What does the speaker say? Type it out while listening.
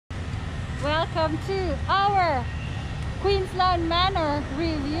Welcome to our Queensland Manor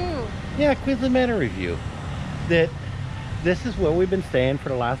review. Yeah, Queensland Manor review. This is where we've been staying for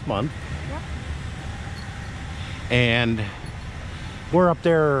the last month. Yep. And we're up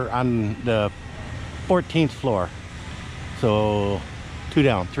there on the 14th floor. So 2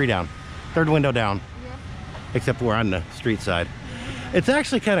 down, 3 down, 3rd window down. Yep. Except we're on the street side. It's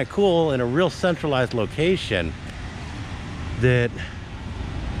actually kind of cool in a real centralized location that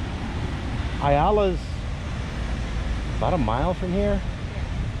Ayala's about a mile from here,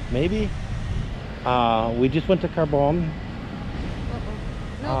 maybe. We just went to Carbon.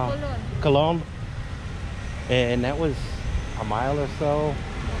 No, Cologne, and that was a mile or so.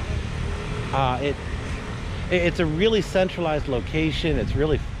 It's a really centralized location. It's a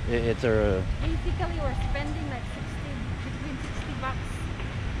basically we're spending like between 60 bucks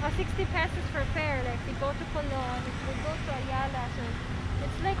or 60 pesos per pair. Like we go to Cologne, we go to Ayala, so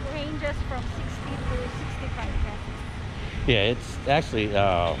it's like ranges from 60 to 65 pesos. Yeah, it's actually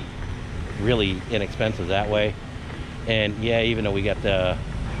really inexpensive that way. And yeah, even though we got the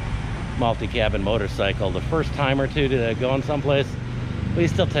multi-cabin motorcycle, the first time or two to go in someplace, we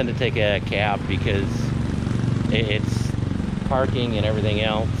still tend to take a cab because it's parking and everything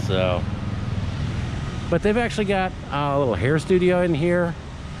else. So, but they've actually got a little hair studio in here,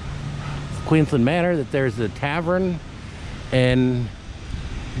 Queensland Manor. That there's a tavern and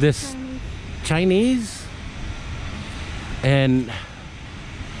this Chinese, and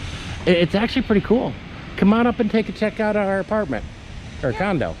it's actually pretty cool. Come on up and take a check out our apartment or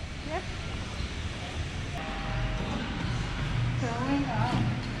condo. Yep. Going up.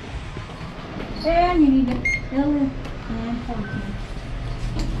 And you need a 11 and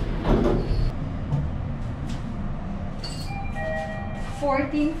 14.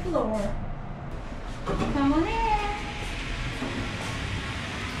 14th floor. Come on in.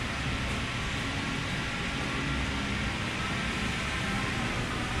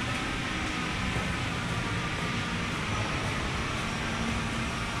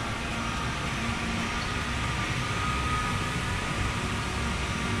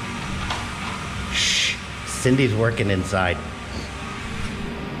 Shh, Cindy's working inside.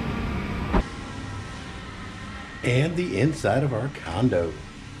 And the inside of our condo.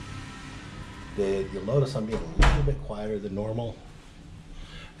 You'll notice I'm being a little bit quieter than normal,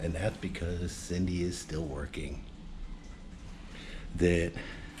 and that's because Cindy is still working.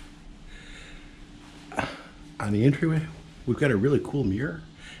 On the entryway, we've got a really cool mirror,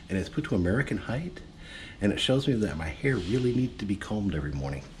 and it's put to American height, and it shows me that my hair really needs to be combed every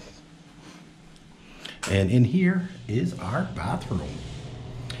morning. And in here is our bathroom.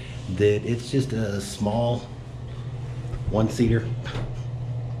 It's just a small one-seater.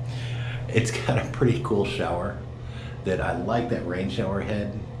 It's got a pretty cool shower. I like that rain shower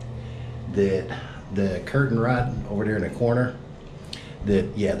head. The curtain rod over there in the corner,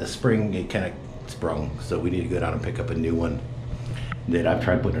 the spring, it kind of sprung, so we need to go down and pick up a new one. I've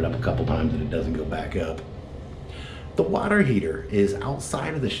tried putting it up a couple times and it doesn't go back up. The water heater is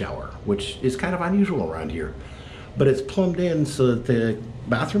outside of the shower, which is kind of unusual around here, but it's plumbed in so that the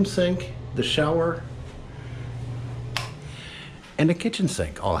bathroom sink, the shower, and the kitchen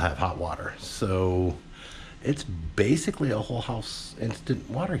sink all have hot water. So it's basically a whole house instant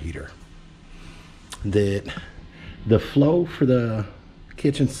water heater. The flow for the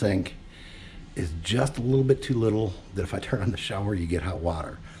kitchen sink is just a little bit too little, that if I turn on the shower, you get hot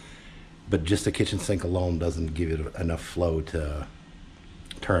water. But just the kitchen sink alone doesn't give it enough flow to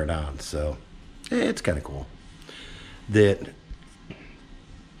turn it on. So it's kind of cool. This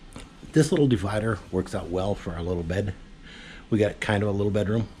little divider works out well for our little bed. We got kind of a little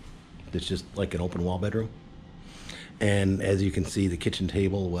bedroom that's just like an open wall bedroom. And as you can see, the kitchen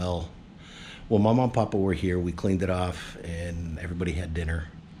table, well, Mom and Papa were here, we cleaned it off and everybody had dinner.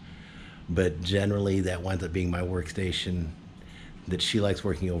 But generally that winds up being my workstation, that she likes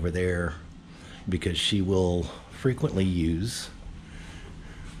working over there because she will frequently use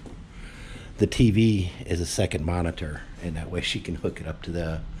the TV as a second monitor, and that way she can hook it up to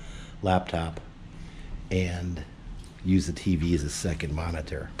the laptop and use the TV as a second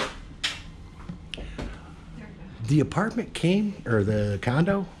monitor. The apartment the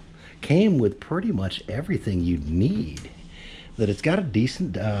condo came with pretty much everything you'd need. It's got a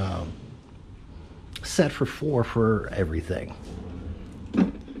decent set for 4 for everything.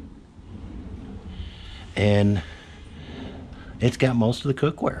 And it's got most of the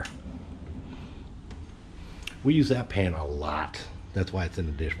cookware. We use that pan a lot. That's why it's in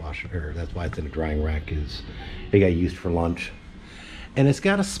the dishwasher, or that's why it's in the drying rack, is it got used for lunch. And it's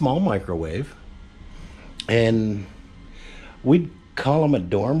got a small microwave. And we call them a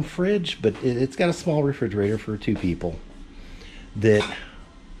dorm fridge, but it's got a small refrigerator for 2 people. That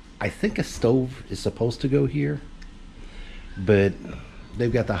I think a stove is supposed to go here, but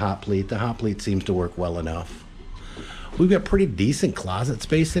they've got the hot plate. The hot plate seems to work well enough. We've got pretty decent closet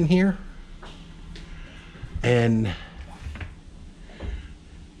space in here. And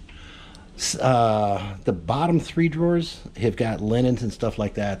the bottom 3 drawers have got linens and stuff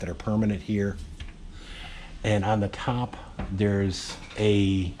like that are permanent here. And on the top, there's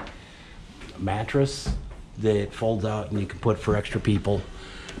a mattress that folds out and you can put for extra people.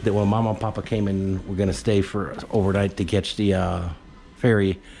 That when Mama and Papa came in, we're going to stay for overnight to catch the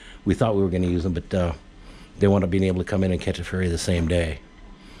ferry. We thought we were going to use them, but they wound up being able to come in and catch a ferry the same day.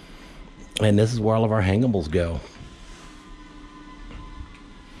 And this is where all of our hangables go.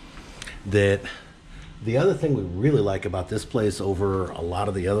 That the other thing we really like about this place over a lot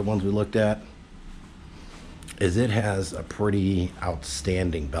of the other ones we looked at is it has a pretty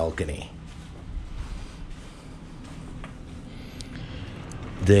outstanding balcony.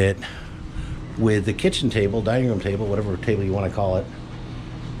 That with the kitchen table, dining room table, whatever table you want to call it,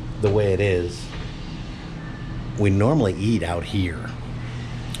 the way it is, we normally eat out here.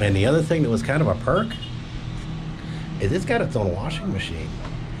 And the other thing that was kind of a perk is it's got its own washing machine.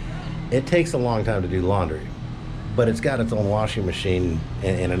 It takes a long time to do laundry, but it's got its own washing machine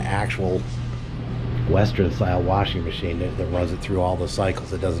and an actual Western style washing machine that runs it through all the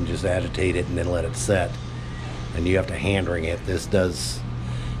cycles. It doesn't just agitate it and then let it set and you have to hand wring it. This does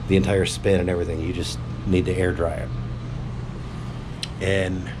the entire spin and everything. You just need to air dry it.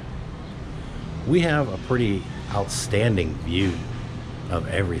 And we have a pretty outstanding view of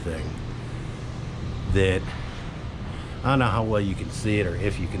everything. That I don't know how well you can see it or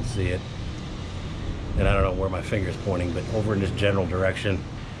if you can see it, and I don't know where my finger's pointing, but over in this general direction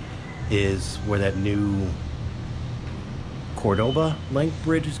is where that new Cordoba link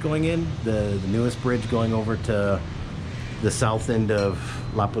bridge is going in, the newest bridge going over to the south end of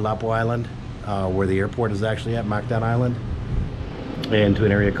Lapu-Lapu Island, where the airport is actually at, Mactan Island, and to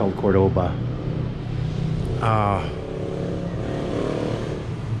an area called Cordoba.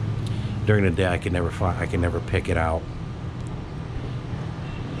 During the day I can never pick it out.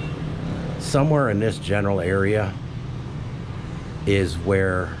 Somewhere in this general area is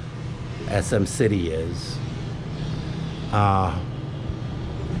where SM City is. I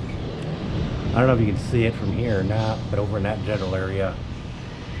don't know if you can see it from here or not, but over in that general area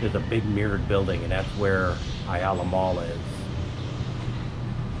there's a big mirrored building, and that's where Ayala Mall is.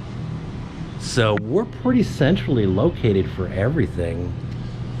 So we're pretty centrally located for everything.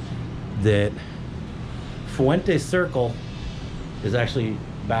 That Fuente Circle is actually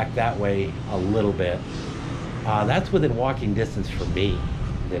back that way a little bit. That's within walking distance for me.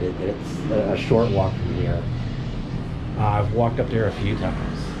 That it's a short walk from here. I've walked up there a few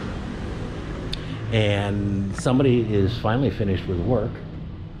times. And somebody is finally finished with work.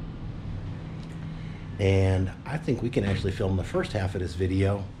 And I think we can actually film the first half of this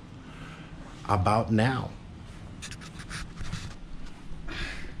video about now.